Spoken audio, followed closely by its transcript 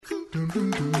You're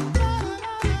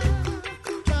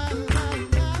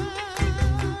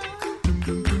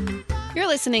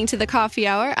listening to The Coffee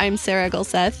Hour. I'm Sarah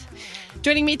Gulseth.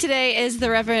 Joining me today is the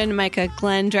Reverend Micah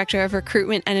Glenn, Director of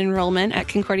Recruitment and Enrollment at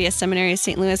Concordia Seminary,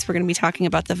 St. Louis. We're going to be talking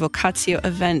about the Vocatio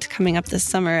event coming up this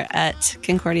summer at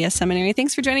Concordia Seminary.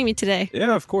 Thanks for joining me today.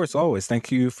 Yeah, of course, always.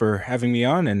 Thank you for having me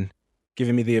on and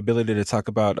giving me the ability to talk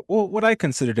about what I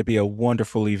consider to be a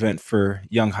wonderful event for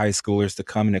young high schoolers to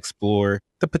come and explore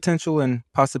the potential and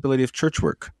possibility of church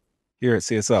work here at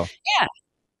CSL.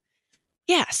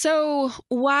 Yeah. So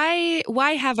why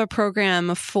have a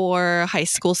program for high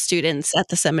school students at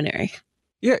the seminary?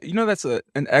 Yeah, that's an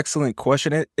excellent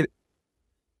question.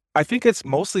 I think it's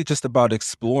mostly just about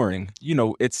exploring.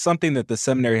 It's something that the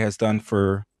seminary has done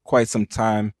for quite some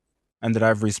time and that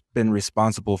I've been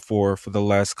responsible for the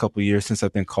last couple of years since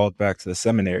I've been called back to the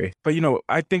seminary. But,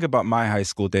 I think about my high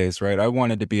school days, right? I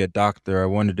wanted to be a doctor. I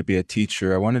wanted to be a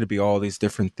teacher. I wanted to be all these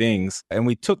different things. And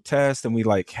we took tests and we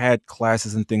had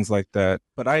classes and things like that.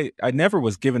 But I never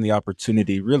was given the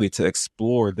opportunity really to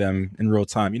explore them in real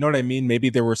time. You know what I mean? Maybe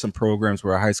there were some programs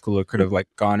where a high schooler could have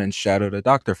gone and shadowed a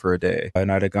doctor for a day.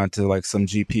 And I'd have gone to some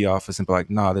GP office and be like,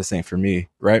 nah, this ain't for me,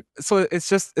 right? So it's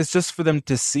just for them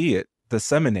to see it. The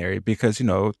seminary, because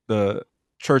the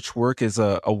church work is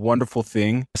a wonderful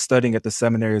thing. Studying at the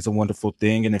seminary is a wonderful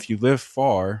thing, and if you live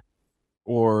far,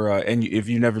 or if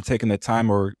you've never taken the time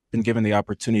or been given the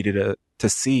opportunity to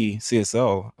see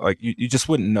CSL, you just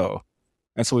wouldn't know.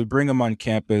 And so we bring them on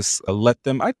campus, let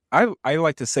them. I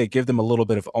like to say, give them a little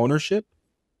bit of ownership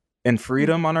and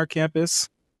freedom on our campus,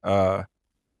 and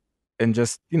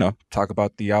just talk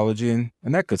about theology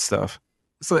and that good stuff.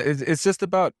 So it's just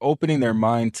about opening their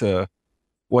mind to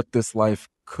what this life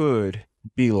could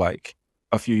be like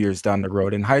a few years down the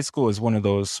road. And high school is one of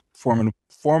those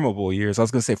formidable years. I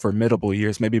was going to say formidable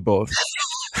years, maybe both.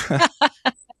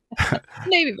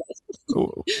 Maybe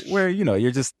both. Where,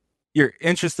 you're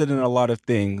interested in a lot of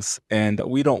things, and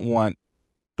we don't want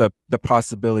the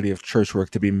possibility of church work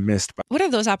to be missed. What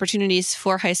are those opportunities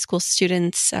for high school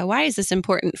students? Why is this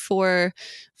important for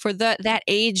that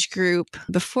age group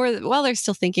while they're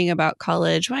still thinking about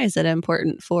college? Why is it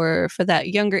important for that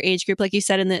younger age group, like you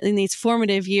said, in these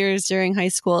formative years during high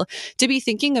school, to be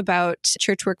thinking about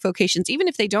church work vocations, even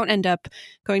if they don't end up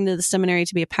going to the seminary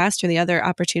to be a pastor, the other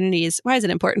opportunities? Why is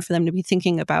it important for them to be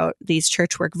thinking about these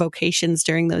church work vocations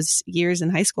during those years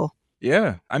in high school?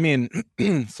 Yeah, I mean,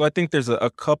 so I think there's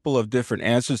a couple of different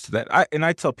answers to that.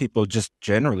 I tell people just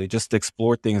generally, just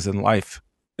explore things in life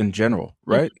in general,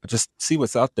 right? Mm-hmm. Just see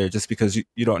what's out there, just because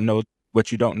you don't know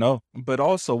what you don't know. But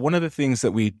also, one of the things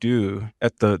that we do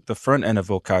at the front end of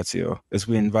Vocatio is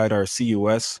we invite our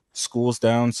CUS schools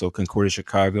down. So Concordia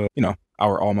Chicago,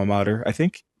 our alma mater, I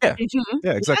think. Yeah, mm-hmm.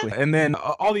 Yeah, exactly. Yeah. And then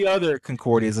all the other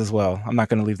Concordias as well. I'm not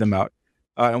going to leave them out.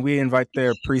 And we invite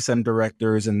their pre-sem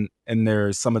directors and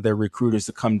some of their recruiters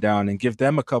to come down and give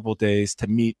them a couple days to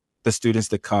meet the students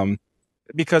that come.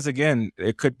 Because again,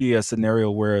 it could be a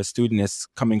scenario where a student is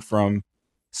coming from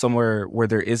somewhere where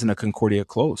there isn't a Concordia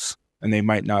close, and they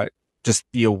might not just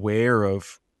be aware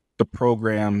of the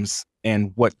programs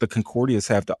and what the Concordias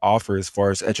have to offer as far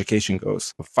as education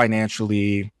goes,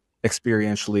 financially,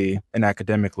 experientially, and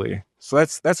academically. So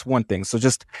that's one thing. So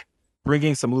just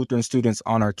bringing some Lutheran students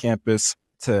on our campus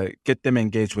to get them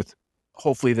engaged with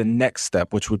hopefully the next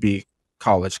step, which would be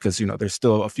college, because, they're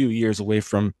still a few years away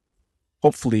from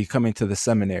hopefully coming to the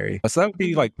seminary. So that would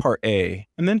be part A.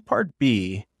 And then part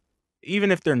B,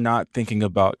 even if they're not thinking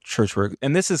about church work,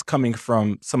 and this is coming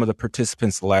from some of the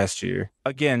participants last year,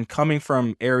 again, coming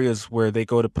from areas where they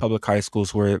go to public high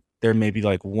schools where there may be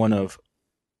one of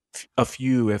a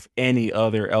few, if any,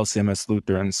 other LCMS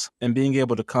Lutherans, and being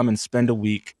able to come and spend a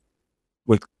week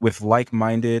with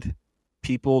like-minded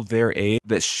people their age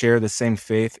that share the same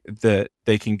faith, that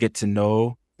they can get to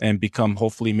know and become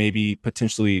hopefully maybe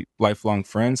potentially lifelong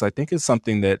friends, I think is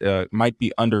something that might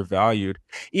be undervalued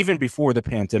even before the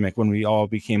pandemic, when we all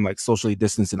became socially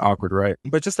distanced and awkward, right?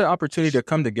 But just the opportunity to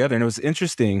come together. And it was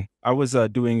interesting. I was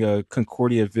doing a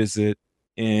Concordia visit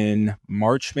in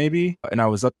March maybe, and I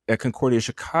was up at Concordia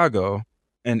Chicago.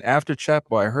 And after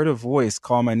chapel, I heard a voice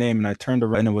call my name, and I turned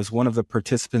around, and it was one of the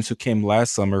participants who came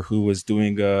last summer who was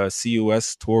doing a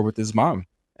CUS tour with his mom.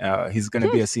 He's going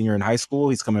to be a senior in high school.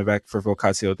 He's coming back for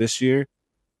Vocatio this year.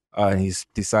 He's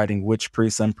deciding which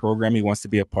pre-sem program he wants to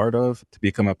be a part of to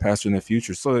become a pastor in the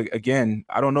future. So again,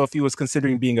 I don't know if he was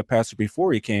considering being a pastor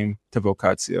before he came to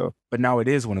Vocatio, but now it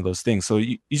is one of those things. So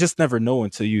you just never know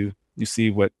until you see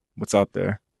what's out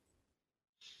there.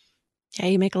 Yeah,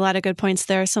 you make a lot of good points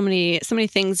there. So many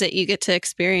things that you get to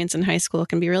experience in high school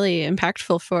can be really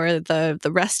impactful for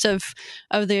the rest of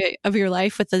your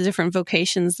life with the different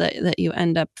vocations that you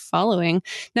end up following.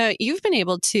 Now, you've been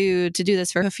able to do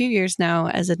this for a few years now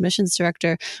as admissions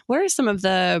director. What are some of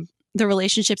the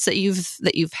relationships that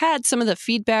you've had, some of the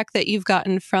feedback that you've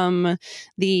gotten from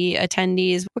the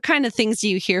attendees? What kind of things do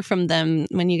you hear from them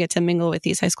when you get to mingle with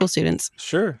these high school students?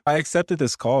 Sure. I accepted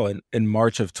this call in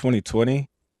March of 2020.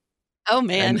 Oh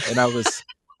man. And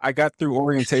I got through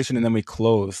orientation and then we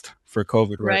closed for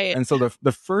COVID, right? Right. And so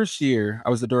the first year I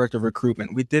was the director of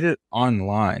recruitment, we did it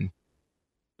online.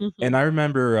 Mm-hmm. And I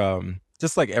remember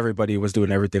just like everybody was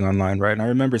doing everything online, right? And I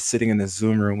remember sitting in this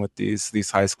Zoom room with these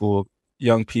high school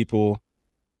young people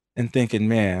and thinking,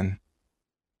 man,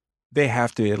 they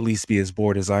have to at least be as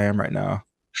bored as I am right now.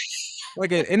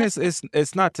 Like, and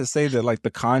it's not to say that like the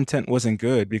content wasn't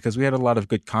good, because we had a lot of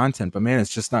good content, but man,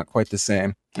 it's just not quite the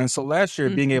same. And so last year,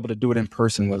 being able to do it in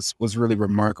person was really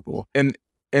remarkable. And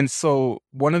so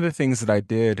one of the things that I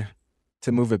did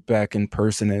to move it back in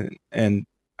person, and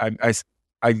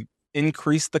I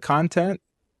increased the content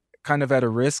kind of at a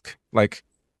risk, like,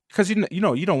 because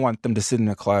you don't want them to sit in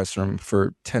a classroom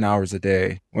for 10 hours a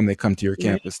day when they come to your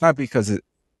campus, not because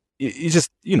you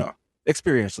just,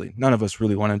 experientially, none of us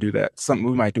really want to do that. Something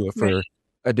we might do it for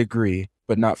a degree,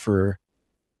 but not for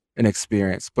an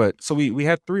experience. But so we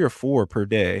had 3 or 4 per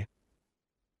day,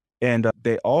 and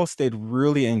they all stayed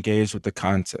really engaged with the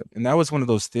content. And that was one of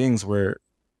those things where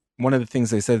one of the things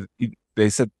they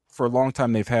said for a long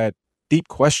time they've had deep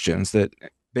questions that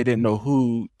they didn't know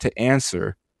who to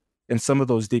answer. And some of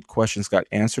those deep questions got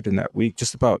answered in that week,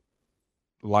 just about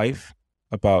life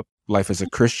as a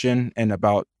Christian, and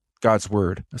about God's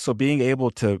word. So being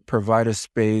able to provide a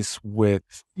space with,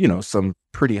 some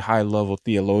pretty high level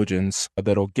theologians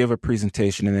that'll give a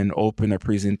presentation and then open a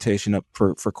presentation up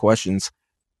for questions.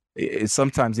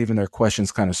 Sometimes even their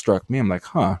questions kind of struck me. I'm like,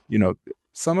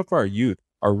 some of our youth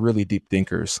are really deep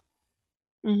thinkers.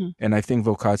 Mm-hmm. And I think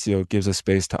Vocatio gives a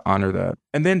space to honor that.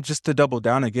 And then just to double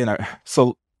down again,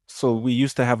 so we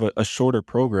used to have a shorter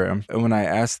program. And when I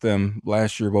asked them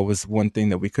last year what was one thing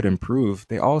that we could improve,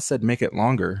 they all said make it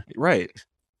longer. Right.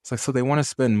 It's like, so they want to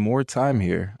spend more time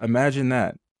here. Imagine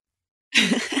that.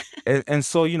 and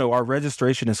so, our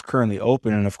registration is currently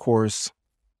open. And of course,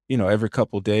 every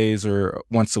couple of days or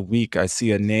once a week, I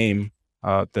see a name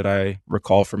that I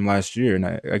recall from last year. And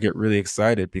I get really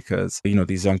excited because,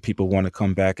 these young people want to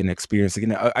come back and experience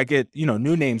again. I get,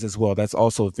 new names as well. That's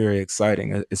also very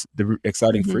exciting. It's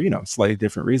exciting for, slightly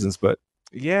different reasons. But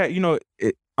yeah,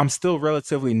 I'm still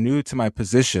relatively new to my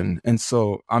position. And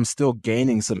so I'm still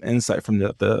gaining some insight from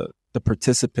the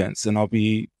participants. And I'll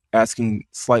be asking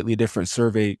slightly different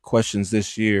survey questions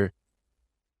this year.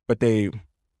 But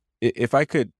if I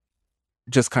could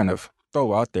just kind of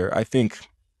throw out there, I think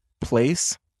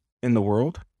place in the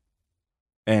world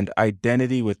and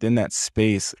identity within that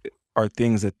space are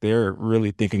things that they're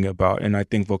really thinking about. And I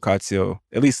think Vocatio,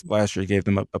 at least last year, gave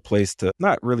them a place to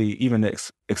not really even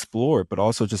explore, but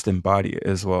also just embody it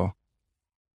as well.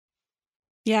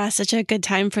 Yeah, such a good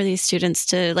time for these students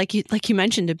to, like you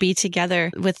mentioned, to be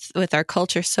together with our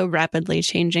culture so rapidly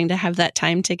changing, to have that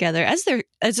time together as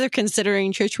they're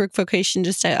considering church work vocation,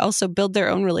 just to also build their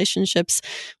own relationships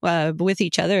with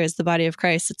each other as the body of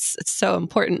Christ. It's so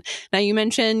important. Now, you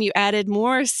mentioned you added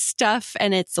more stuff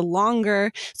and it's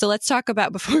longer. So let's talk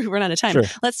about, before we run out of time, sure,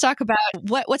 let's talk about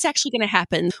what's actually going to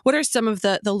happen. What are some of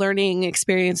the learning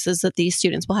experiences that these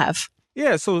students will have?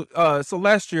 Yeah, so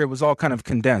last year it was all kind of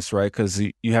condensed, right? Because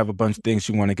you have a bunch of things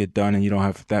you want to get done and you don't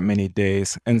have that many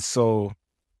days. And so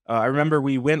I remember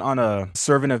we went on a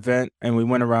servant event and we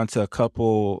went around to a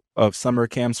couple of summer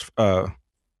camps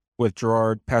with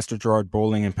Pastor Gerard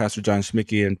Bowling and Pastor John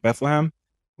Schmicky in Bethlehem.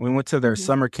 We went to their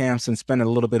summer camps and spent a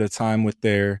little bit of time with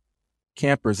their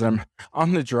campers. And I'm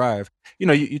on the drive.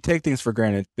 You take things for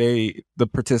granted. The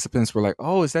participants were like,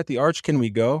 "Oh, is that the arch? Can we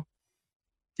go?"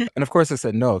 And of course I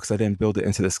said no, because I didn't build it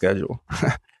into the schedule.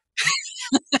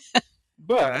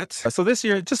 But so this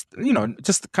year, just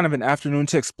kind of an afternoon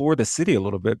to explore the city a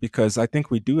little bit, because I think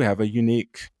we do have a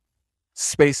unique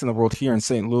space in the world here in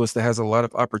St. Louis that has a lot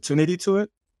of opportunity to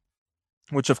it,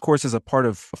 which of course is a part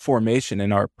of formation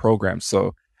in our program.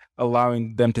 So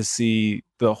allowing them to see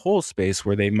the whole space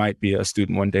where they might be a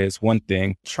student one day is one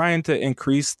thing. Trying to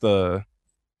increase the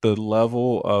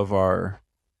level of our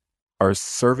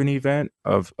servant event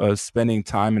of spending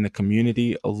time in the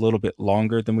community a little bit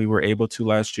longer than we were able to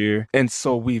last year. And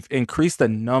so we've increased the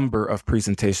number of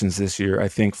presentations this year, I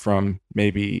think from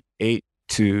maybe 8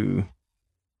 to,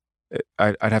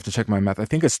 I'd have to check my math. I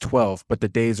think it's 12, but the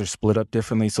days are split up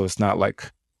differently. So it's not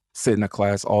like sit in a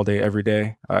class all day, every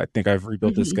day. I think I've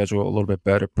rebuilt the schedule a little bit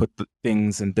better, put the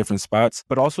things in different spots,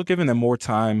 but also giving them more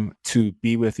time to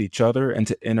be with each other and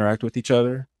to interact with each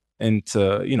other and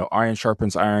to, iron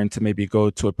sharpens iron, to maybe go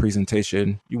to a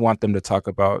presentation. You want them to talk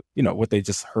about, what they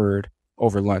just heard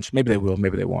over lunch. Maybe they will,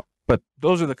 maybe they won't. But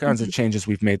those are the kinds of changes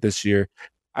we've made this year.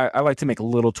 I like to make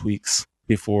little tweaks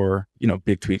before,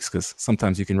 big tweaks, because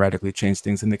sometimes you can radically change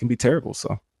things and they can be terrible.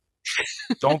 So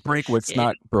don't break what's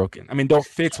not broken. I mean, don't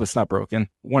fix what's not broken.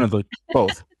 One of the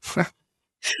both.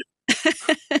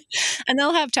 And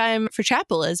they'll have time for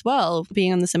chapel as well,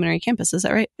 being on the seminary campus. Is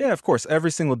that right? Yeah, of course.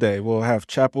 Every single day we'll have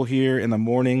chapel here in the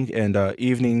morning and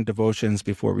evening devotions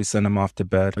before we send them off to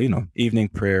bed. Evening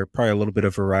prayer, probably a little bit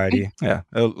of variety. Yeah,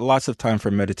 lots of time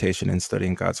for meditation and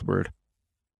studying God's word.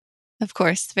 Of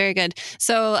course. Very good.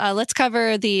 So let's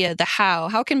cover the how.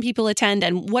 How can people attend,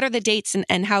 and what are the dates,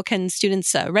 and how can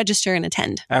students register and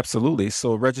attend? Absolutely.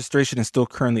 So registration is still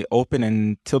currently open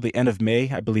until the end of May.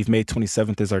 I believe May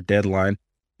 27th is our deadline.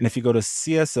 And if you go to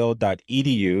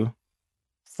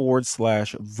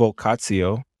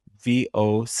csl.edu/vocatio,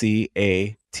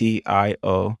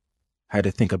 VOCATIO, had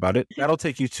to think about it. That'll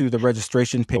take you to the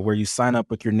registration page where you sign up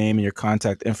with your name and your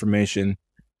contact information.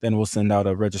 Then we'll send out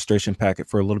a registration packet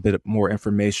for a little bit more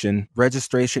information.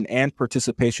 Registration and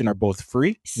participation are both free.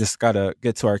 You just got to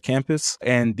get to our campus.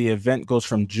 And the event goes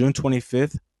from June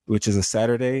 25th, which is a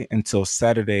Saturday, until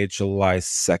Saturday, July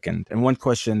 2nd. And one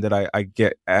question that I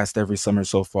get asked every summer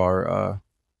so far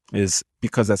is,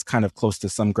 because that's kind of close to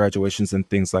some graduations and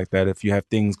things like that, if you have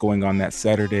things going on that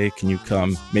Saturday, can you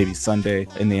come maybe Sunday?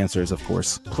 And the answer is, of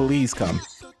course, please come.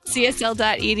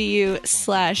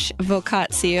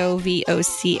 csl.edu/vocatio,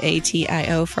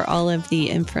 VOCATIO, for all of the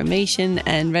information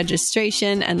and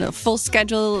registration and the full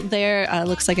schedule there.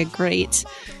 Looks like a great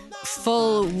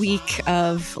full week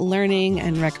of learning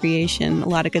and recreation. A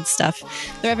lot of good stuff.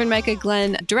 The Reverend Micah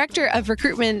Glenn, Director of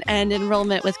Recruitment and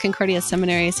Enrollment with Concordia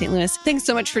Seminary, St. Louis. Thanks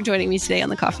so much for joining me today on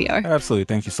the Coffee Hour. Absolutely.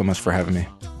 Thank you so much for having me.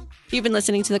 You've been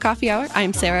listening to the Coffee Hour.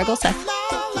 I'm Sarah Golseth.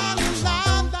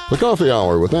 The Coffee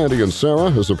Hour with Andy and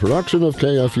Sarah is a production of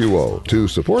KFUO. To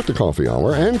support the Coffee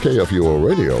Hour and KFUO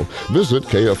Radio, visit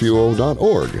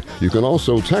kfuo.org. You can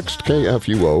also text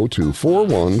KFUO to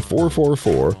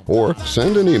 41444 or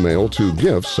send an email to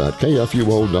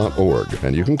gifts@kfuo.org.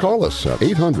 And you can call us at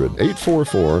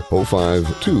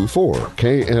 800-844-0524.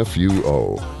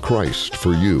 KFUO. Christ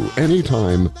for you,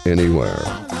 anytime, anywhere.